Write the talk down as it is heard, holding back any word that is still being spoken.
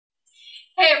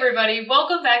Hey everybody,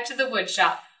 welcome back to the wood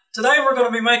shop. Today we're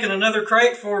going to be making another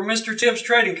crate for Mr. Tibbs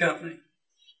Trading Company.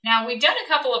 Now we've done a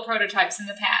couple of prototypes in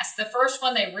the past. The first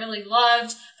one they really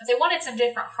loved, but they wanted some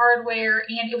different hardware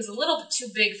and it was a little bit too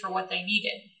big for what they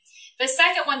needed. The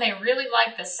second one they really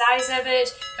liked the size of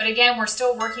it, but again we're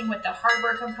still working with the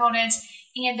hardware components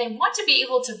and they want to be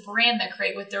able to brand the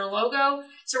crate with their logo.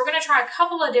 So we're going to try a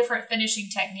couple of different finishing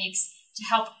techniques to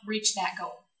help reach that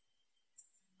goal.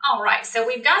 All right, so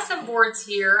we've got some boards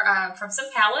here from some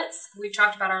pallets. We've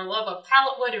talked about our love of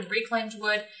pallet wood and reclaimed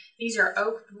wood. These are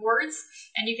oak boards,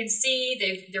 and you can see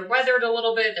they're weathered a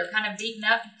little bit. They're kind of beaten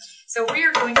up. So we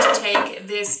are going to take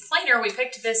this planer. We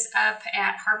picked this up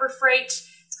at Harbor Freight.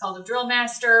 It's called a Drill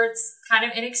Master. It's kind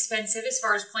of inexpensive as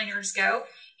far as planers go,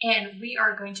 and we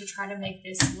are going to try to make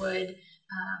this wood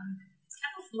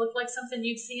kind of look like something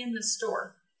you'd see in the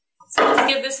store. So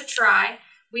let's give this a try.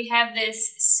 We have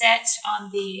this set on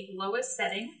the lowest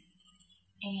setting,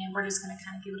 and we're just going to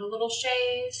kind of give it a little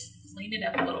shave, clean it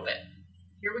up a little bit.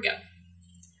 Here we go.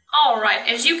 All right,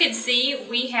 as you can see,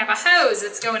 we have a hose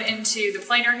that's going into the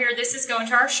planer here. This is going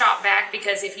to our shop vac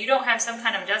because if you don't have some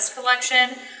kind of dust collection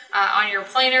on your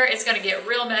planer, it's going to get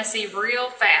real messy real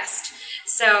fast.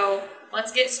 So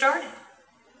let's get started.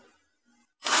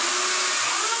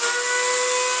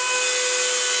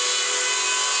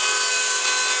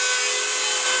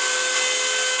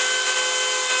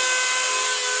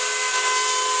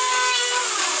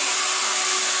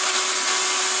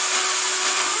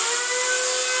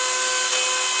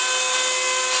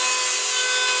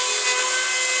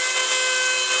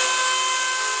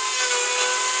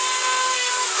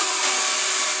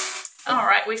 All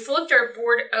right, we flipped our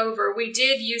board over. We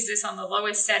did use this on the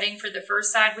lowest setting for the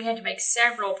first side. We had to make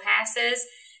several passes.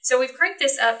 So we've cranked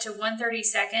this up to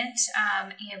 1/32,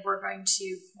 and we're going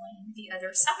to plane the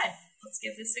other side. Let's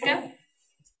give this a go.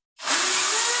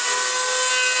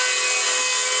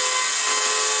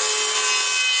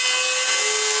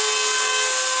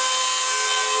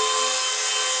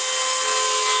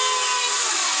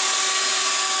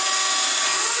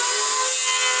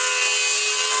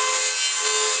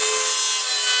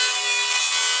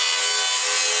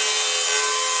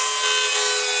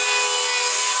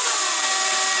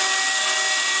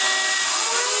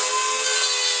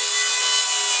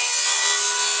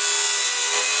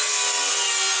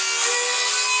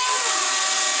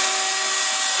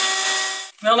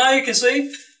 Well, now you can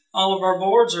see all of our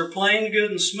boards are plain,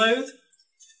 good, and smooth.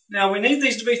 Now we need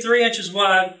these to be 3 inches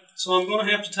wide, so I'm going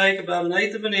to have to take about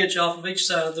 1/8 of an inch off of each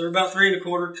side. They're about 3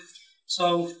 1/4.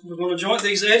 So we're going to joint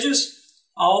these edges.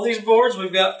 All these boards,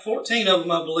 we've got 14 of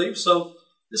them, I believe, so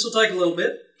this will take a little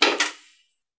bit.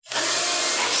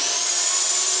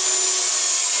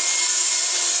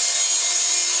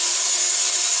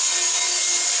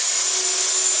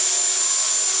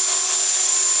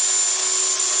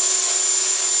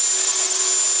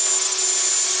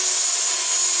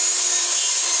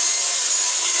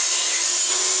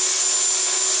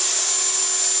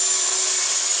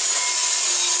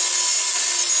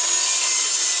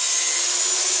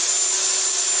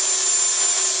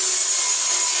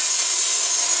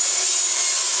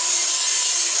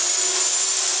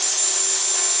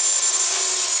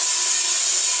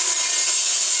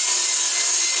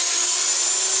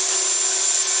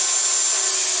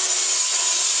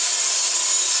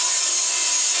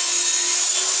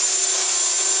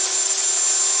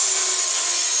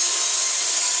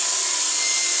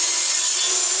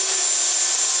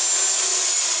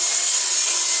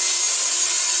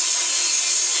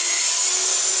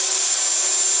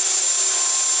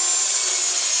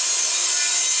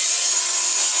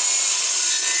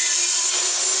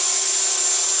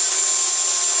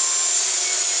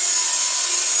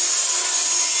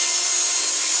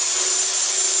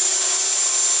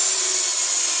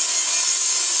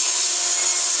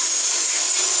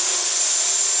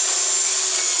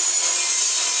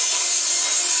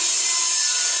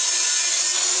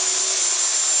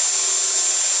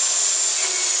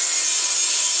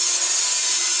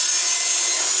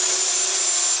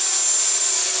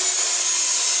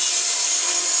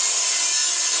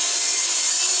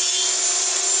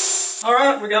 All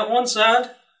right, we got one side.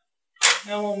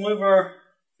 Now we'll move our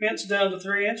fence down to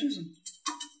 3 inches and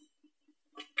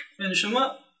finish them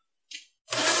up.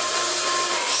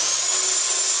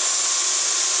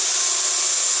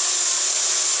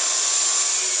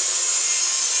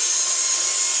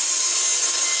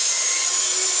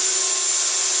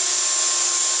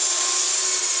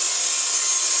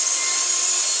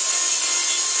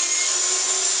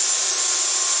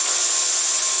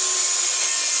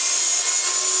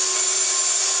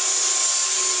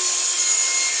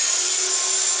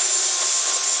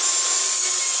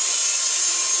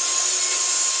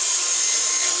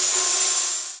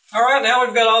 All right, now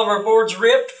we've got all of our boards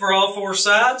ripped for all four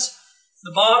sides,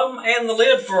 the bottom and the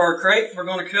lid for our crate. We're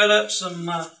going to cut up some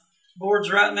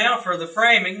boards right now for the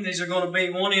framing. These are going to be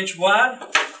 1 inch wide,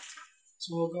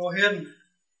 so we'll go ahead and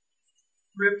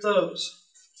rip those.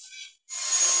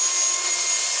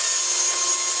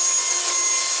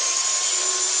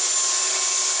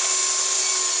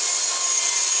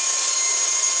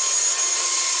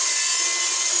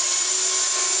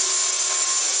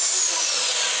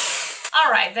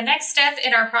 Alright, the next step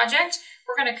in our project,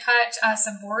 we're going to cut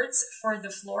some boards for the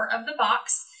floor of the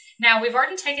box. Now, we've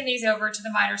already taken these over to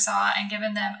the miter saw and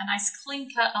given them a nice clean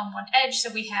cut on one edge so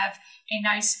we have a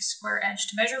nice square edge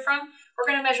to measure from. We're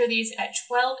going to measure these at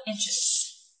 12 inches.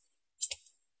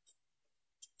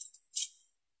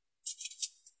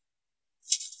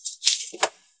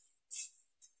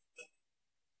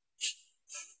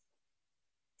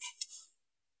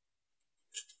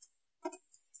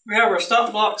 We have our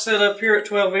stump block set up here at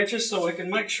 12 inches so we can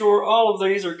make sure all of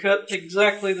these are cut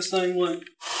exactly the same length.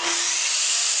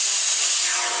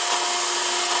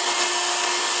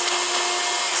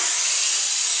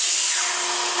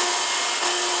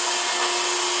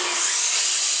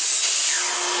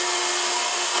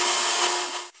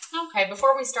 Okay,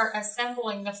 before we start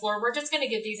assembling the floor, we're just going to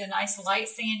give these a nice light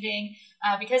sanding.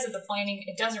 Because of the planing,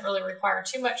 it doesn't really require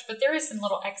too much, but there is some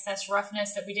little excess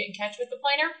roughness that we didn't catch with the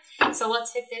planer. So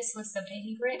let's hit this with some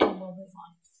 80 grit and we'll move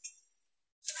on.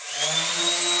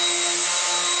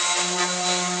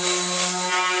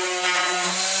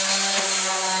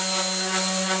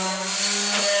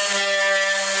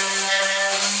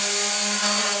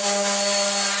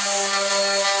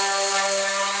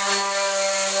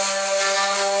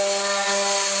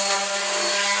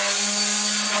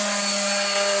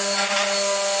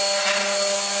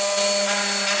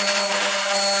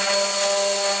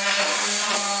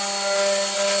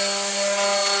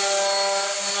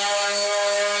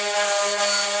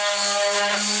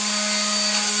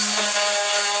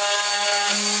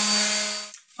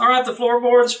 Alright, the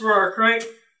floorboards for our crate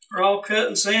are all cut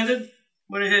and sanded.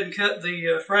 Went ahead and cut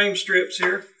the frame strips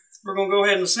here. We're going to go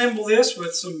ahead and assemble this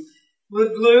with some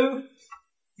wood glue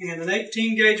and an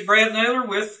 18 gauge brad nailer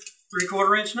with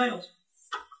 3/4 inch nails.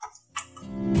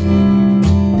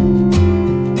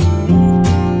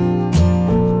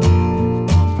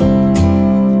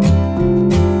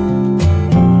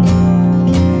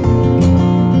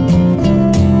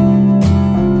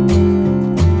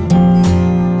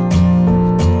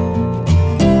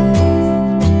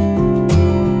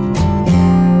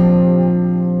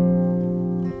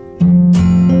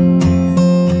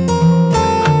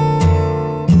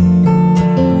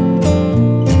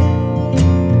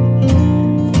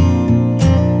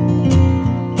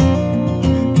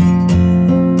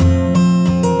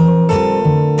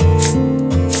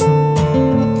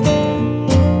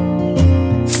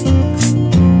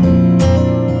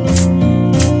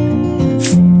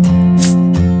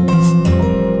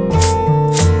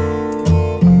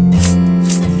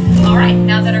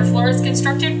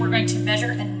 Constructed, we're going to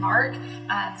measure and mark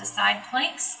the side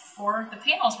planks for the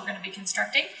panels we're going to be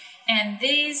constructing, and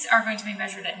these are going to be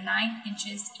measured at 9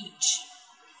 inches each.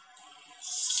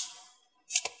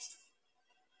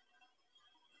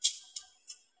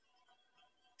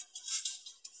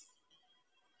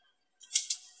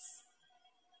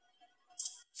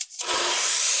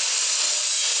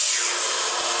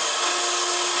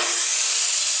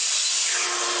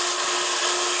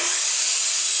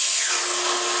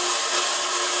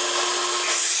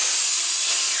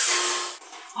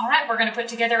 Alright, we're going to put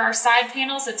together our side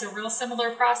panels. It's a real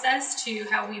similar process to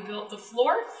how we built the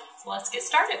floor, so let's get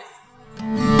started.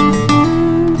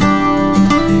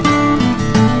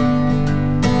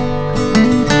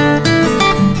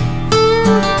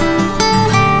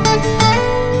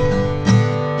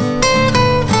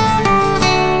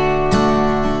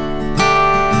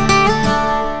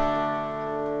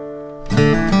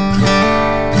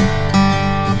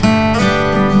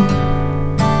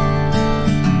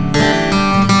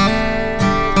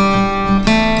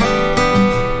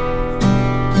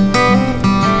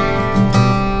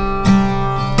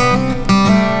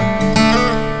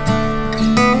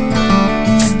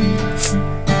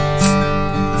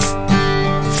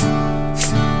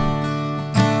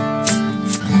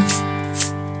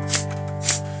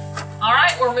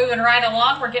 We're moving right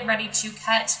along. We're getting ready to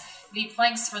cut the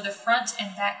planks for the front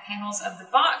and back panels of the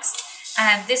box.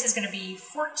 And this is going to be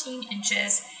 14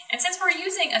 inches. And since we're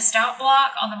using a stop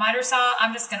block on the miter saw,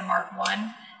 I'm just going to mark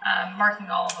one. Marking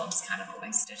all of them is kind of a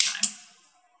waste of time.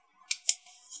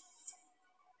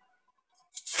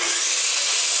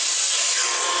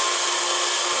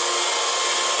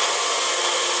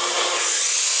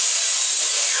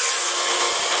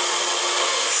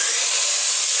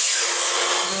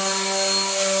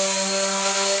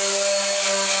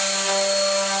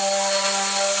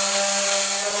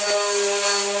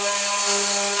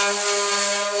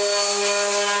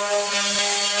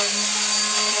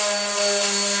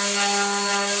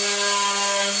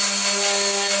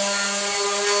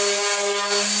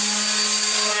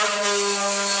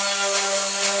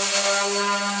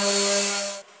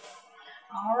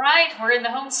 right, we're in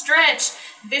the home stretch.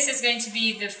 This is going to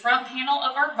be the front panel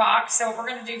of our box. So what we're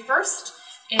going to do first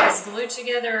is glue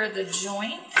together the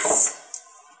joints.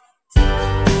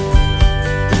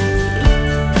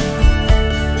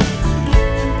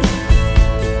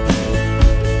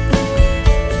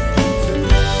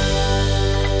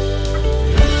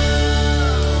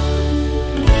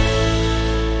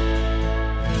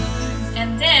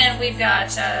 We've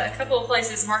got a couple of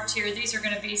places marked here. These are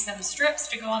going to be some strips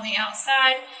to go on the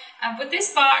outside. With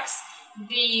this box,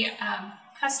 the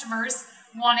customers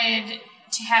wanted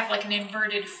to have like an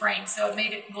inverted frame, so it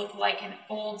made it look like an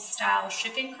old style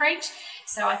shipping crate.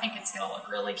 So I think it's going to look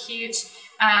really cute.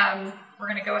 We're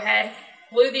going to go ahead,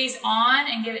 glue these on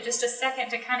and give it just a second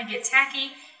to kind of get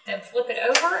tacky, then flip it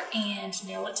over and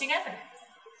nail it together.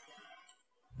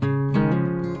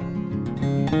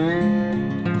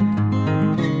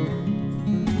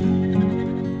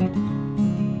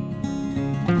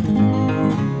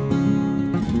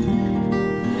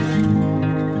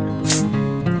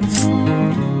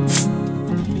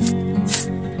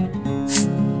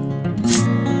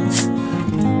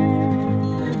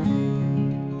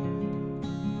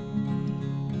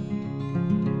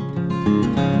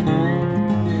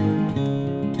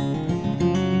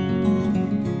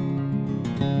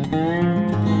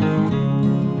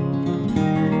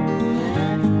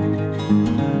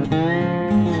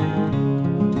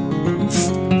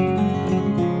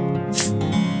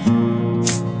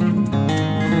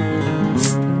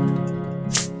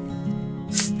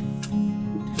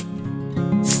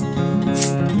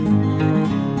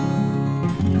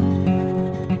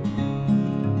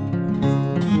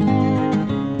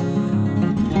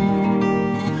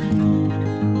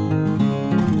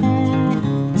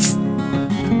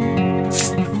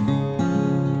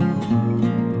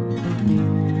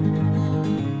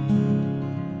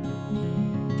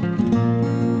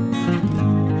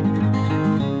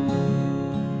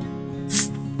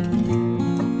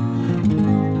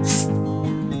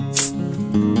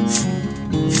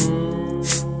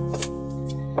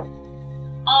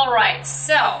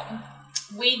 So,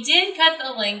 we did cut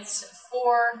the lengths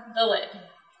for the lid,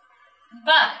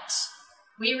 but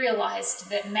we realized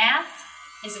that math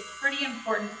is a pretty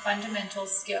important fundamental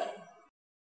skill.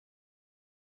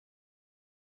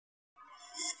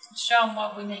 Let's show them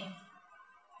what we mean.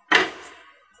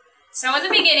 So in the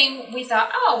beginning, we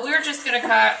thought, oh, we're just going to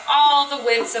cut all the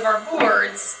widths of our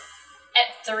boards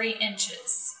at 3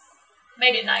 inches.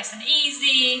 Made it nice and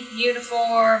easy,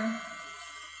 uniform.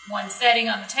 One setting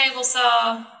on the table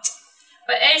saw.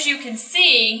 But as you can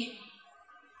see,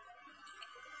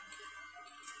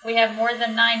 we have more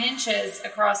than 9 inches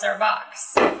across our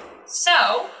box.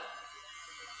 So,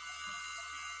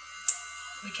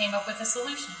 we came up with a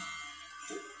solution.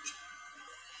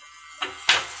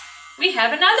 We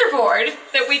have another board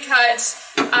that we cut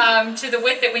to the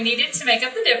width that we needed to make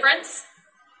up the difference.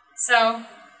 So,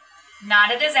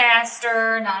 not a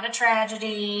disaster, not a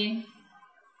tragedy.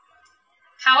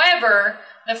 However,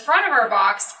 the front of our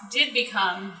box did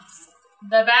become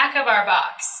the back of our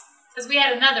box because we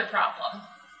had another problem.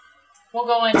 We'll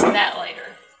go into that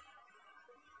later.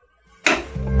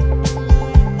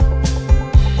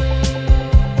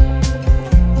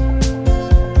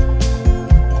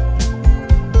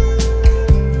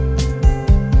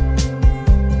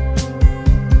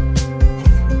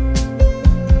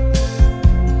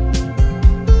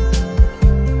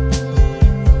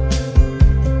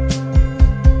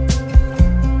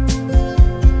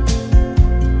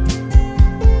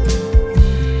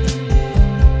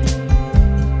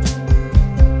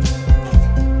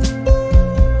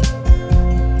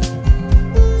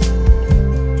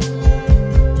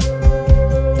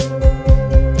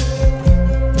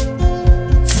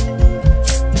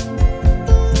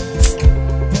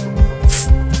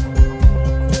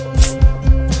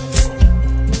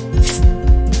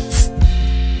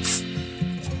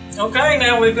 Okay,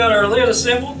 now we've got our lid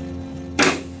assembled.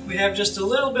 We have just a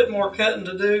little bit more cutting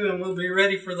to do and we'll be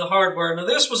ready for the hardware. Now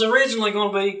this was originally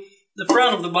going to be the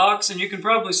front of the box and you can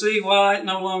probably see why it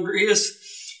no longer is.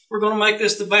 We're going to make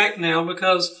this the back now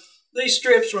because these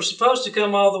strips were supposed to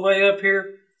come all the way up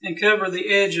here and cover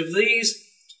the edge of these,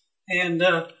 and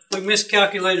we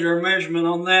miscalculated our measurement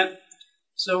on that.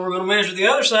 So we're going to measure the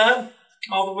other side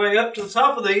all the way up to the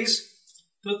top of these,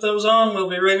 put those on, we'll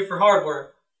be ready for hardware.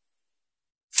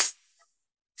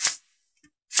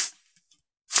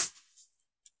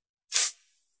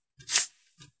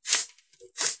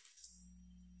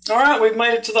 Alright, we've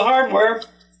made it to the hardware.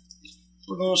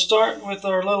 We're going to start with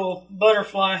our little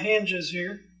butterfly hinges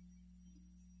here.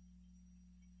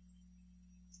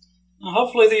 Now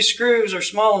hopefully these screws are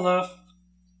small enough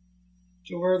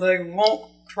to where they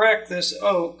won't crack this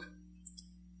oak.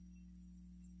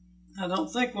 I don't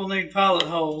think we'll need pilot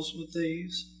holes with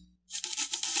these.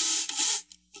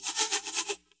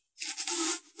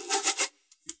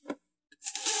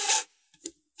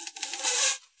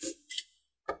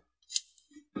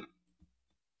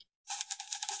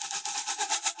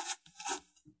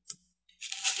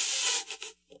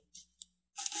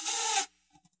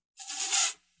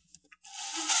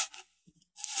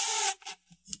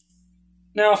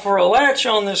 Now for a latch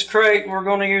on this crate, we're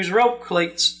going to use rope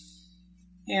cleats.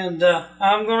 And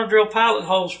I'm going to drill pilot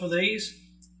holes for these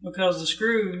because the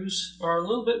screws are a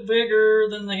little bit bigger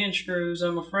than the hinge screws.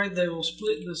 I'm afraid they will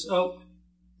split this oak.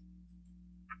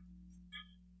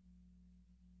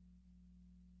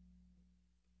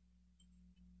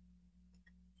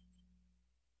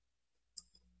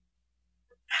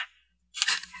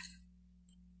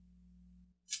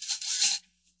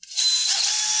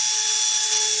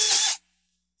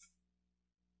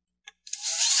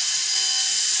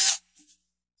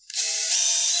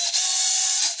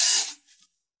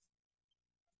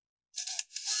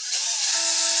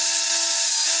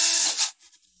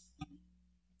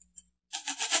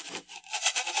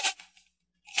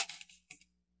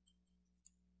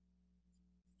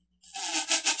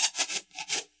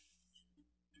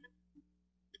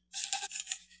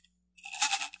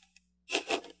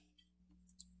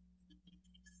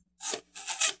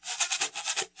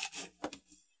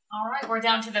 All right, we're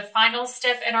down to the final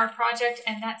step in our project,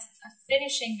 and that's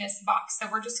finishing this box. So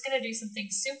we're just going to do something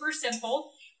super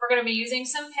simple. We're going to be using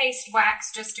some paste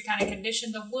wax just to kind of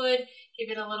condition the wood, give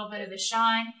it a little bit of a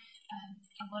shine.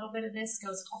 A little bit of this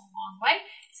goes a long way.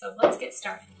 So let's get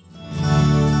started.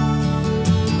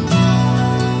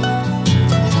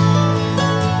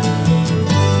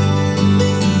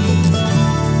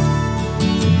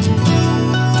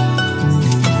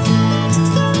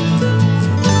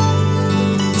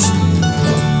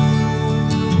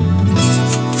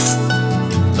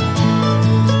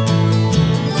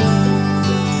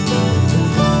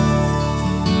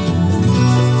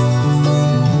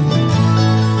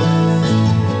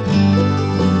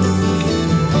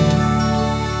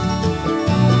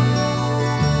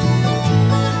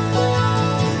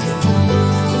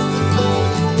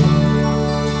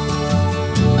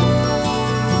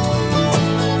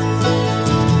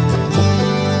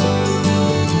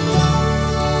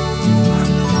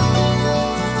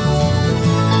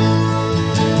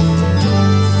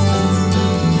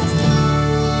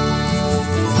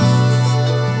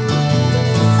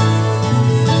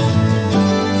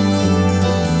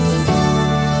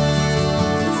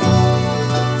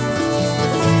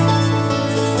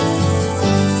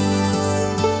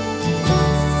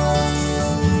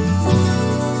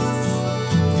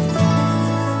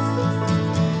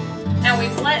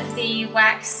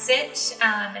 Wax sit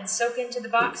and soak into the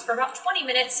box for about 20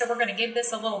 minutes. So we're going to give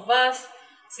this a little buff,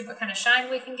 see what kind of shine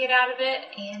we can get out of it,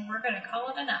 and we're going to call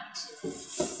it a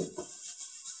night.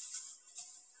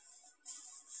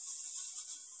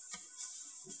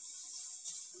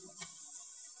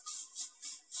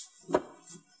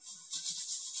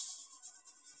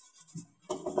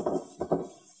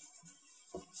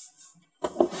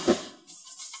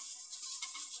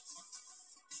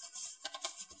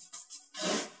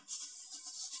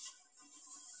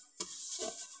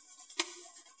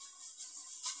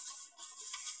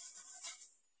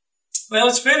 Well,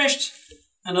 it's finished.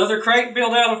 Another crate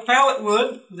built out of pallet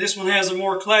wood. This one has a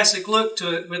more classic look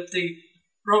to it with the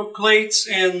rope cleats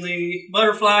and the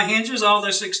butterfly hinges, all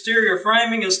this exterior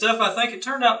framing and stuff. I think it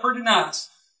turned out pretty nice.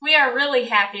 We are really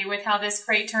happy with how this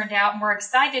crate turned out, and we're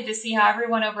excited to see how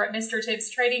everyone over at Mr.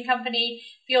 Tibbs Trading Company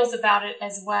feels about it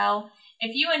as well.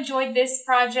 If you enjoyed this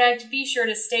project, be sure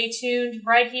to stay tuned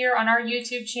right here on our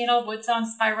YouTube channel, Wood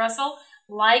Songs by Russell.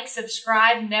 Like,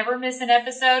 subscribe, never miss an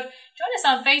episode. Join us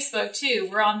on Facebook too.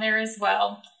 We're on there as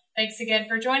well. Thanks again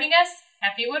for joining us.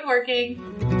 Happy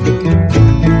woodworking.